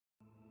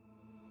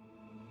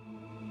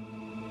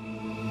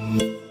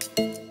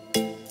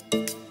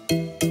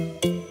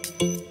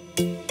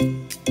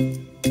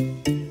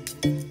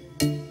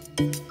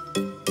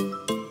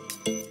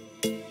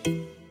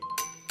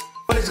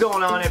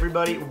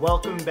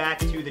welcome back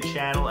to the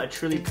channel. I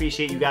truly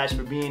appreciate you guys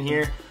for being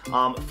here.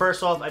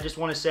 First off, I just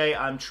want to say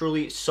I'm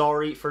truly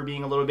sorry for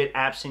being a little bit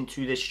absent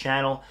to this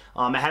channel.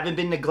 I haven't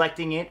been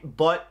neglecting it,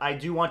 but I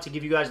do want to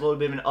give you guys a little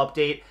bit of an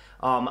update.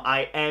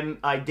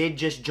 I did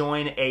just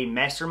join a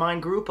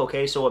mastermind group,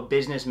 okay, so a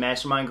business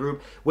mastermind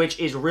group, which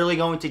is really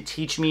going to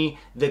teach me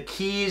the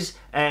keys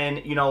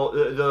and, you know,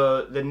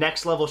 the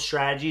next level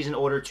strategies in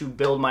order to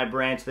build my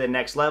brand to the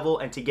next level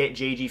and to get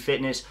JG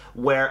Fitness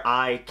where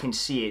I can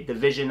see it, the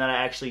vision that I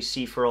actually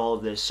see for all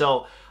of this.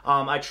 So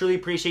I truly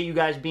appreciate you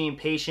guys being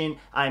patient.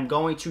 I'm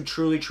going to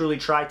truly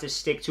try to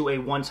stick to a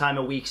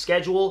one-time-a-week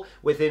schedule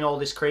within all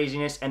this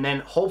craziness, and then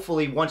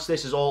hopefully once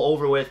this is all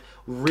over with,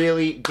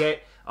 really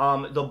get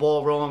the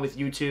ball rolling with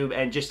YouTube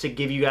and just to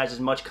give you guys as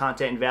much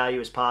content and value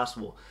as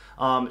possible.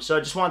 So I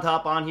just wanted to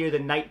hop on here the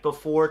night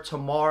before.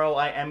 Tomorrow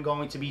I am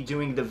going to be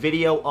doing the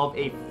video of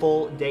a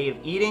full day of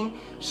eating.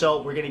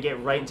 So we're going to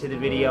get right into the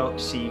video.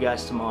 See you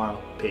guys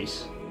tomorrow.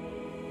 Peace.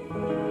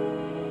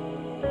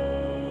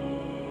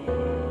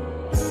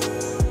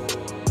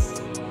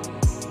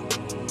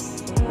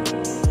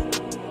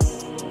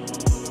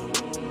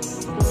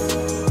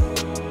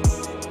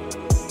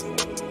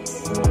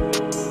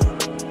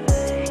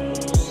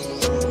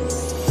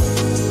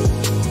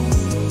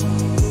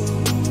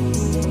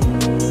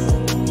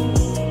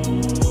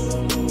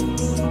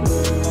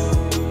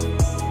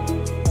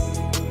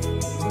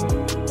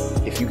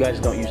 If you guys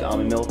don't use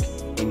almond milk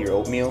in your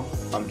oatmeal,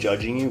 I'm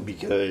judging you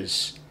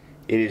because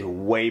it is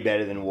way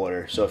better than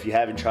water. So if you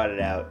haven't tried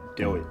it out,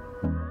 do it.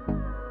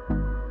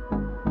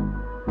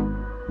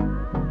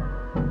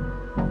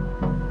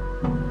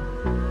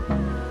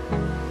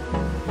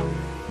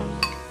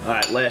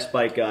 Alright, last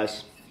bite,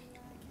 guys.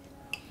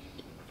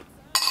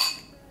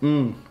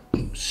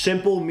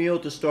 Simple meal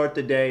to start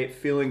the day,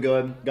 feeling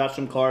good, got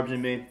some carbs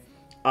in me.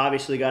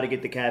 Obviously got to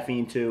get the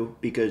caffeine too,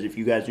 because if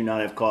you guys do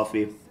not have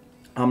coffee,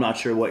 I'm not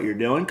sure what you're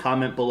doing.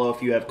 Comment below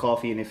if you have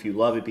coffee and if you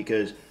love it,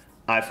 because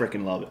I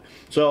freaking love it.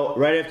 So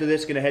right after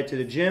this, gonna head to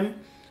the gym,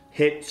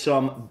 hit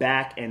some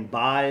back and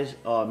buys,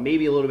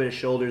 maybe a little bit of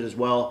shoulders as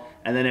well.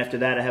 And then after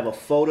that, I have a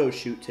photo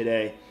shoot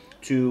today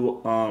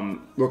to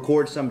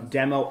record some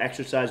demo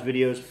exercise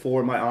videos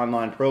for my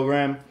online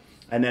program.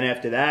 And then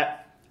after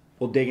that,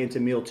 we'll dig into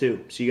meal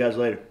 2. See you guys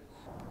later.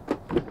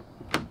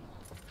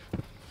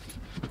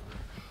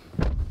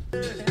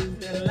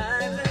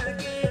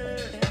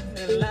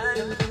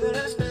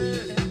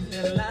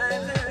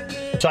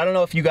 So I don't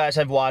know if you guys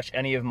have watched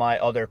any of my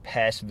other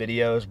past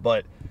videos,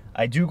 but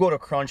I do go to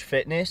Crunch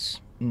Fitness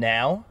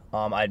now.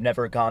 I've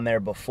never gone there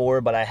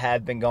before, but I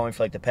have been going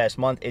for like the past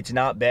month. It's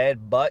not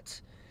bad,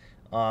 but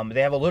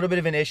they have a little bit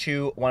of an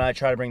issue when I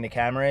try to bring the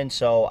camera in,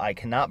 so I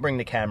cannot bring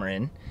the camera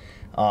in,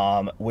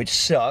 which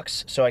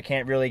sucks. So I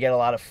can't really get a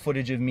lot of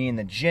footage of me in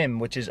the gym,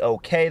 which is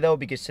okay though,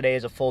 because today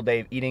is a full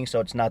day of eating, so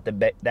it's not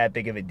that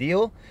big of a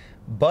deal.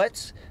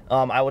 But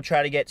I will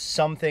try to get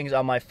some things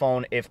on my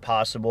phone if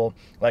possible,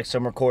 like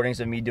some recordings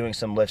of me doing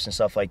some lifts and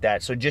stuff like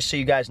that. So just so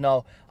you guys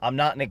know, I'm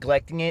not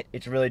neglecting it.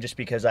 It's really just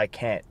because I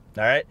can't.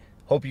 All right?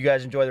 Hope you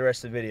guys enjoy the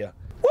rest of the video.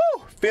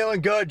 Woo!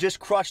 Feeling good. Just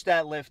crushed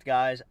that lift,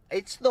 guys.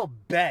 It's the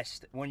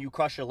best when you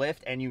crush a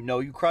lift and you know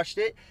you crushed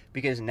it,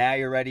 because now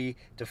you're ready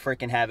to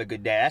freaking have a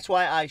good day. That's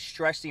why I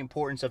stress the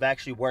importance of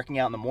actually working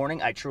out in the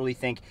morning. I truly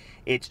think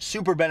it's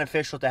super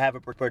beneficial to have a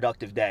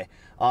productive day.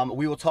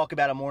 We will talk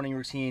about a morning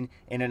routine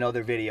in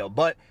another video,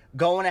 but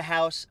go in a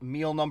house,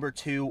 meal number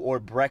 2 or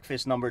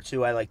breakfast number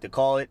 2, I like to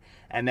call it.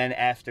 And then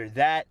after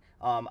that,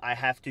 I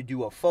have to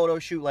do a photo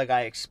shoot like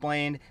I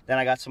explained. Then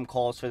I got some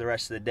calls for the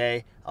rest of the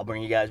day. I'll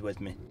bring you guys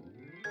with me.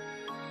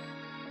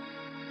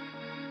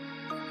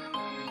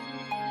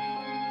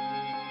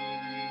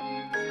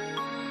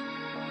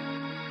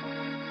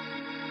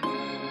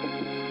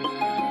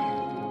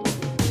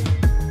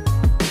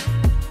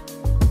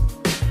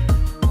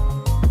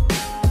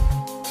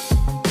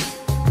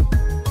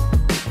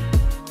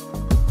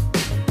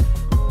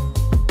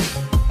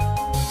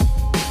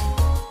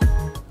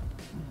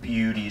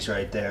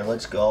 Right there,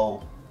 let's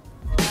go.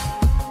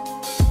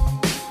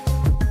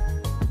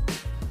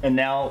 And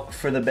now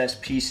for the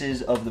best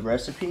pieces of the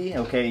recipe.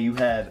 Okay, you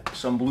have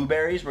some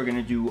blueberries. We're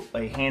gonna do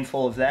a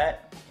handful of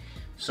that.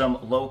 Some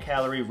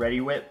low-calorie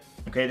Ready Whip.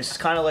 Okay, this is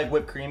kind of like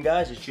whipped cream,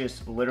 guys. It's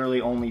just literally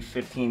only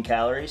 15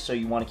 calories, so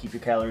you want to keep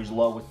your calories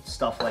low with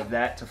stuff like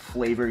that to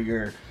flavor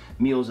your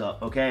meals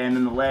up. Okay, and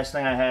then the last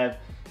thing I have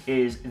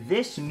is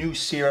this new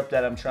syrup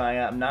that I'm trying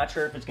out. I'm not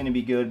sure if it's going to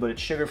be good, but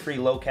it's sugar-free,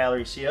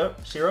 low-calorie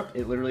syrup.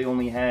 It literally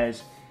only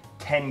has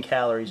 10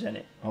 calories in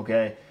it,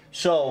 okay?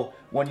 So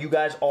when you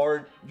guys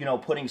are, you know,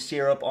 putting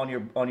syrup on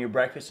your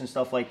breakfast and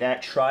stuff like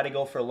that, try to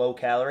go for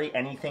low-calorie.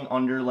 Anything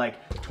under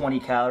like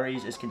 20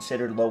 calories is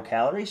considered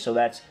low-calorie, so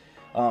that's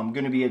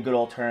going to be a good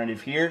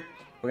alternative here.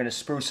 We're going to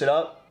spruce it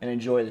up and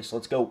enjoy this.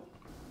 Let's go.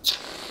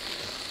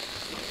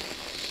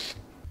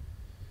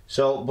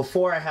 So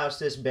before I house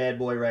this bad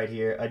boy right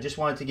here, I just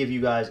wanted to give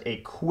you guys a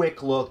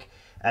quick look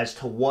as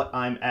to what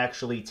I'm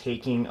actually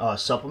taking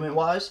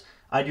supplement-wise.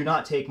 I do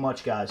not take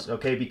much, guys,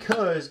 okay,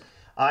 because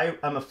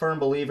I'm a firm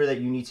believer that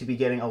you need to be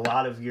getting a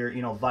lot of your,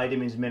 you know,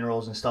 vitamins,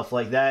 minerals, and stuff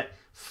like that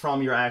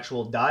from your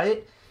actual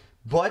diet.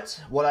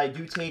 But what I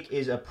do take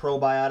is a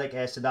probiotic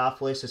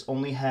acidophilus. This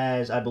only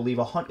has, I believe,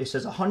 it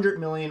says 100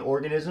 million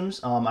organisms.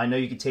 I know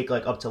you could take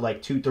like up to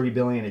like 2-3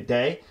 billion a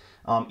day,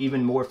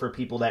 even more for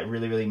people that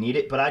really, really need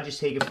it. But I just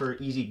take it for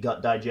easy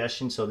gut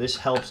digestion, so this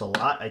helps a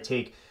lot. I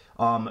take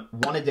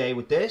one a day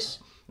with this,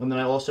 and then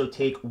I also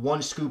take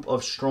 1 scoop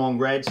of strong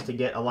reds to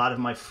get a lot of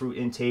my fruit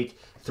intake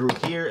through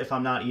here if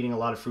I'm not eating a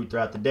lot of fruit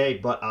throughout the day.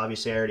 But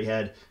obviously I already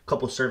had a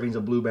couple servings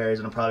of blueberries,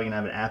 and I'm probably gonna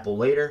have an apple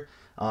later.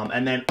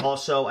 And then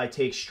also I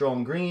take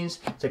strong greens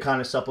to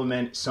kind of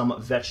supplement some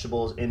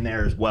vegetables in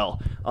there as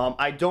well.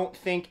 I don't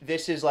think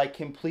this is like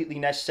completely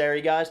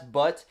necessary, guys,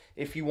 but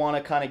if you want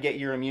to kind of get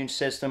your immune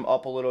system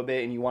up a little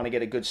bit and you want to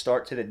get a good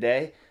start to the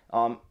day,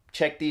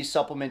 check these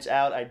supplements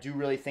out. I do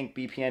really think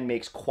BPN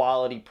makes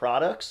quality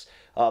products,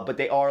 but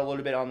they are a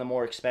little bit on the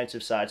more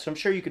expensive side. So I'm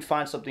sure you could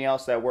find something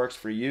else that works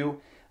for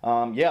you.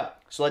 Yeah,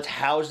 so let's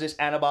house this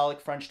anabolic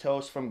French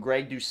toast from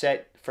Greg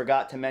Doucette.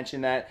 Forgot to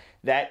mention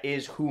that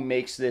is who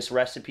makes this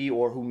recipe,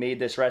 or who made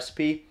this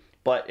recipe,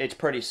 but it's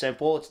pretty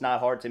simple. It's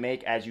not hard to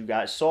make, as you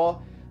guys saw.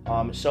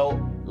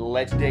 So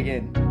let's dig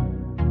in.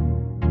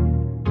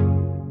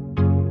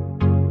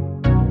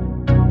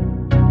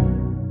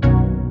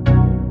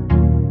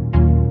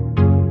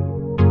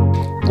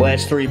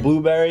 Last 3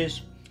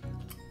 blueberries.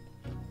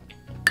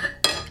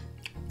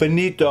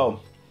 Finito.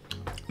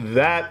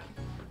 That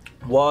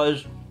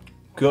was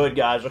good,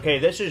 guys. Okay,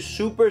 this is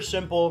super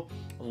simple,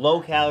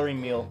 low-calorie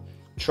meal.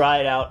 Try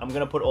it out. I'm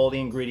gonna put all the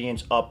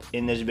ingredients up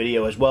in this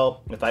video as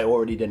well, if I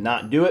already did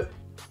not do it.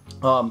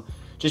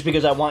 Just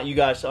because I want you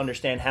guys to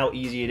understand how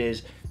easy it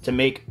is to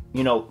make,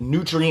 you know,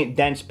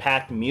 nutrient-dense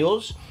packed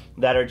meals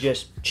that are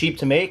just cheap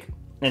to make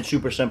and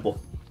super simple.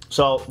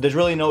 So there's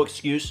really no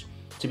excuse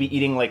to be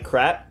eating like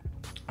crap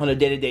on a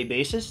day-to-day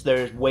basis.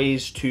 There's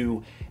ways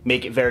to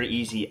make it very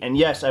easy. And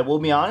yes, I will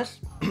be honest,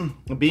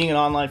 being an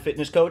online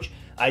fitness coach,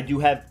 I do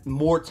have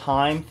more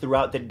time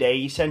throughout the day,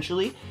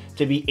 essentially,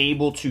 to be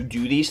able to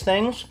do these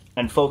things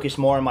and focus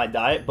more on my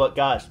diet. But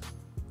guys,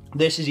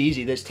 this is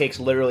easy. This takes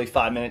literally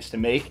 5 minutes to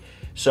make.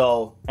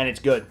 So, and it's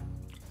good.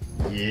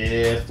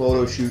 Yeah,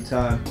 photo shoot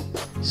time.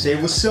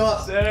 Say what's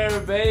up.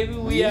 Sir, baby,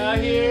 we out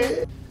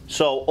here.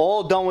 So,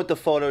 all done with the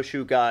photo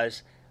shoot,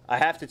 guys. I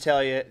have to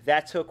tell you,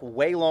 that took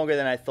way longer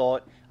than I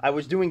thought. I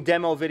was doing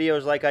demo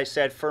videos, like I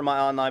said, for my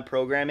online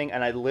programming,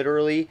 and I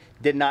literally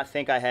did not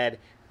think I had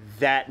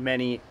that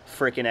many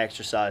freaking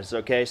exercises,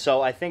 okay?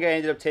 So I think I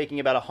ended up taking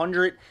about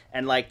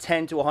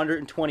 110 to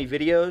 120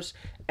 videos,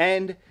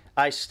 and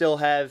I still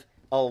have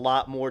a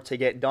lot more to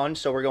get done.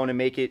 So we're going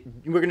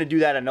to do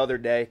that another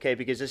day, okay?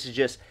 Because this is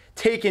just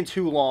taking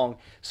too long.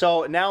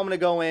 So now I'm going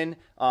to go in,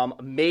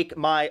 make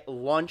my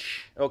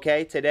lunch,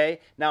 okay, today.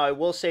 Now I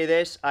will say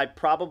this, I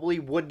probably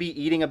would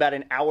be eating about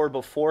an hour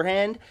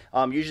beforehand.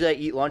 Usually I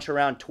eat lunch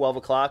around 12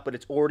 o'clock, but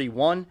it's already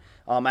 1.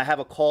 I have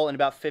a call in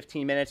about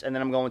 15 minutes, and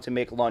then I'm going to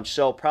make lunch.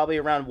 So probably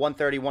around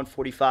 1:30,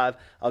 1:45,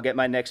 I'll get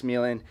my next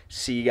meal in.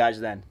 See you guys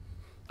then.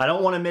 I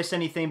don't want to miss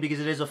anything because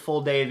it is a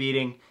full day of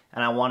eating,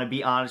 and I want to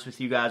be honest with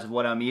you guys of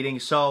what I'm eating.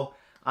 So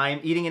I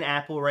am eating an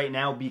apple right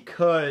now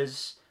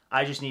because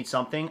I just need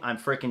something. I'm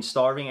freaking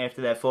starving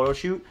after that photo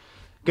shoot.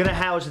 Gonna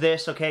house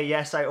this, okay?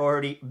 Yes, I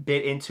already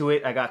bit into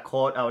it. I got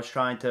caught. I was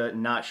trying to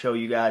not show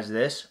you guys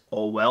this.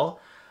 Oh well.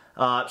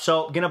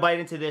 So gonna bite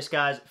into this,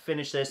 guys,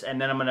 finish this, and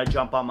then I'm gonna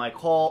jump on my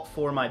call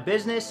for my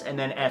business, and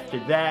then after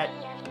that,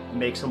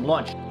 make some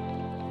lunch.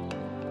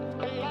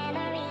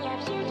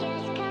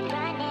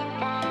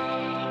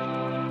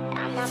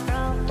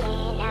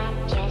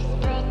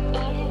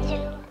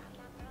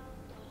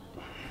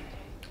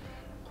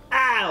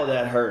 Ow,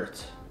 that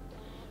hurt.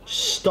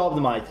 Stubbed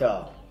my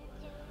toe.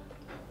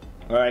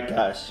 All right,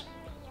 guys.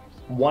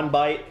 1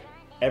 bite,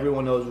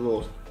 everyone knows the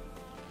rules.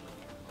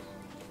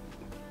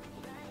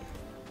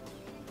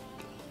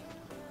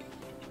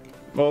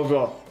 That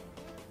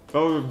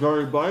was a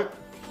dirty bite,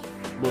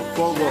 but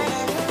so good.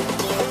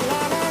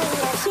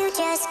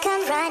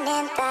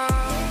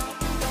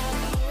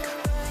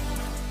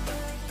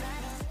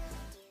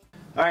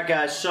 Alright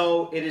guys,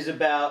 so it is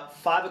about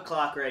 5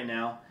 o'clock right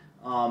now.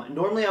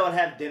 Normally I would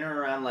have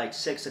dinner around like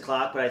 6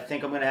 o'clock, but I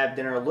think I'm going to have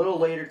dinner a little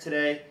later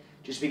today,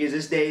 just because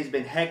this day has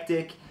been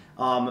hectic.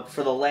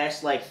 For the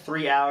last like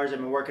 3 hours I've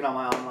been working on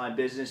my online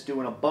business,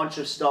 doing a bunch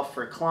of stuff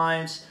for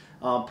clients,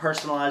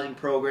 personalizing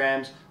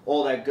programs,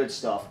 all that good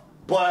stuff.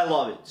 But I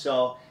love it.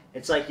 So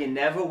it's like you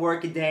never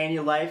work a day in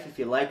your life if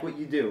you like what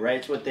you do, right?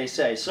 It's what they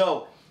say.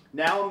 So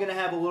now I'm going to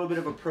have a little bit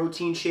of a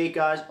protein shake,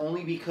 guys,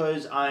 only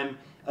because I'm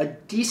a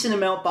decent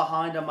amount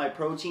behind on my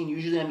protein.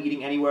 Usually I'm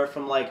eating anywhere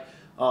from like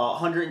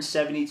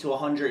 170 to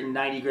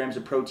 190 grams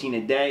of protein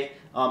a day.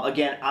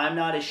 Again, I'm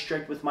not as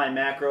strict with my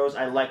macros.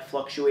 I like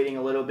fluctuating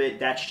a little bit.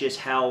 That's just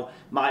how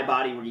my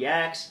body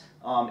reacts.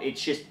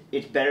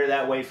 It's better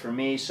that way for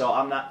me, so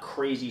I'm not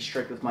crazy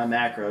strict with my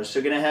macros.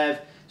 So gonna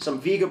have some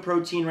Vega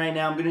protein right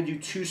now. I'm gonna do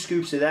 2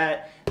 scoops of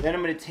that. Then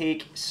I'm gonna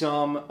take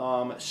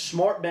some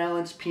Smart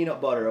Balance peanut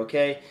butter,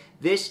 okay?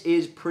 This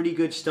is pretty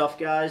good stuff,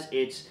 guys.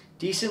 It's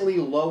decently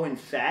low in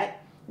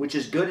fat, which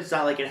is good. It's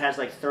not like it has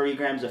like 30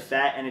 grams of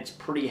fat, and it's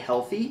pretty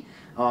healthy.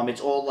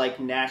 It's all like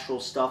natural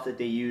stuff that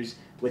they use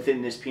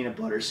within this peanut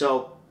butter.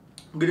 So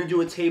I'm gonna do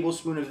a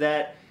tablespoon of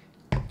that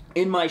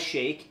in my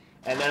shake,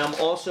 and then I'm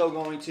also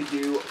going to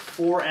do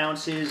 4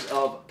 ounces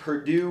of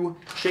Purdue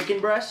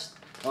chicken breast.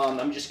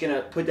 I'm just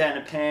gonna put that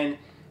in a pan,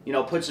 you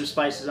know, put some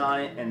spices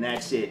on it, and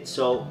that's it.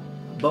 So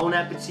bon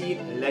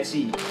appetit, let's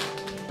eat.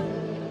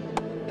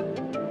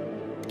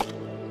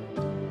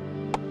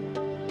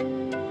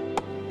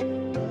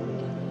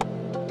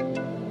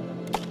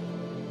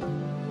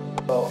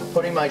 So I'm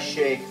putting my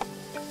shake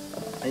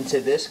into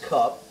this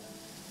cup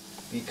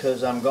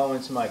because I'm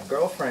going to my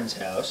girlfriend's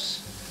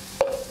house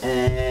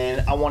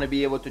and I want to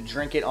be able to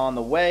drink it on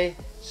the way.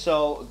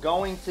 So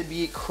going to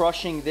be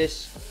crushing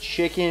this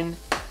chicken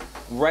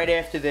right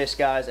after this,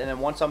 guys, and then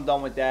once I'm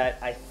done with that,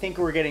 I think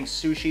we're getting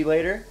sushi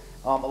later.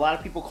 A lot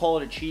of people call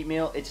it a cheat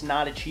meal. It's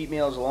not a cheat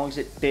meal as long as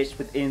it fits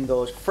within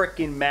those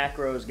freaking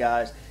macros,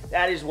 guys.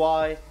 That is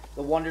why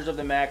the wonders of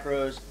the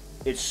macros.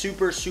 It's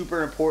super,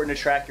 super important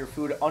to track your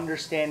food,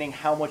 understanding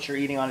how much you're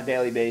eating on a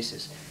daily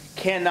basis.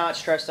 Cannot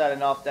stress that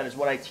enough. That is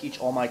what I teach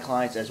all my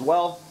clients as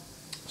well.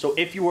 So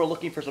if you are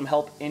looking for some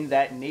help in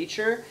that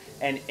nature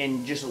and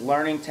just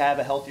learning to have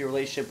a healthy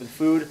relationship with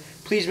food,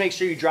 please make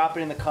sure you drop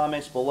it in the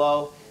comments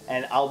below,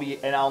 and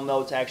I'll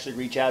know to actually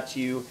reach out to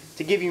you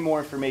to give you more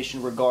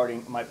information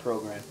regarding my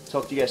program.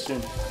 Talk to you guys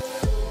soon.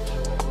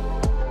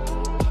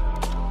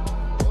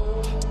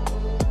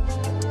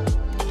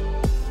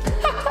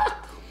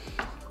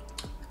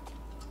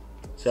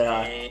 Say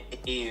hi. Hey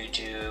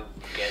YouTube,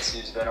 guess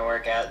who's gonna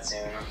work out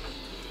soon?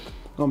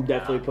 I'm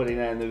definitely putting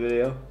that in the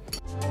video.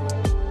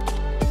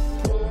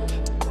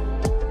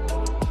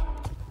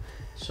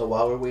 So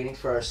while we're waiting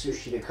for our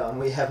sushi to come,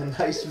 we have a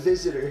nice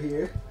visitor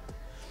here.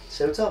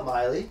 So what's up,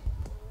 Miley?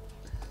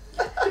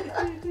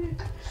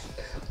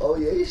 Oh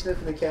yeah, you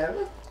sniffing the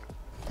camera?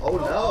 Oh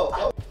no!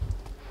 Oh.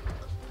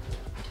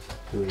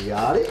 We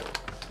got it.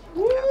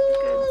 Woo!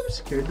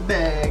 Secured the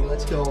bag.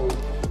 Let's go.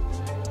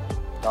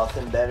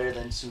 Nothing better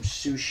than some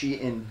sushi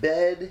in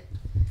bed.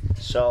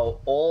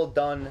 So all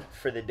done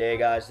for the day,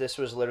 guys. This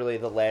was literally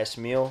the last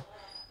meal.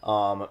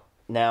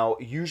 Now,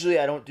 usually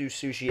I don't do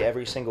sushi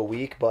every single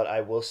week, but I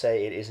will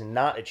say it is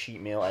not a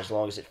cheat meal as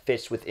long as it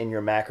fits within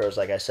your macros,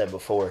 like I said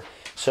before.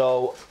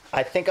 So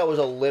I think I was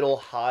a little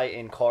high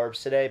in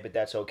carbs today, but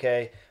that's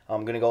okay.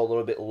 I'm going to go a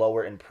little bit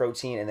lower in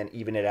protein and then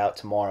even it out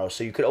tomorrow.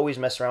 So you could always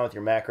mess around with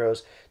your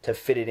macros to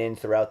fit it in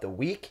throughout the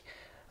week.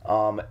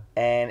 And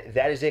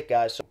that is it,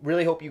 guys. So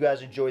really hope you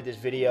guys enjoyed this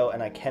video,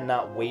 and I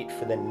cannot wait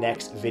for the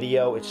next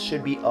video. It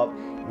should be up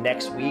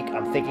next week.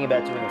 I'm thinking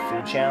about doing a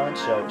food challenge,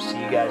 so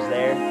see you guys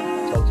there.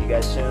 Talk to you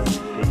guys soon.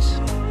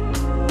 Peace.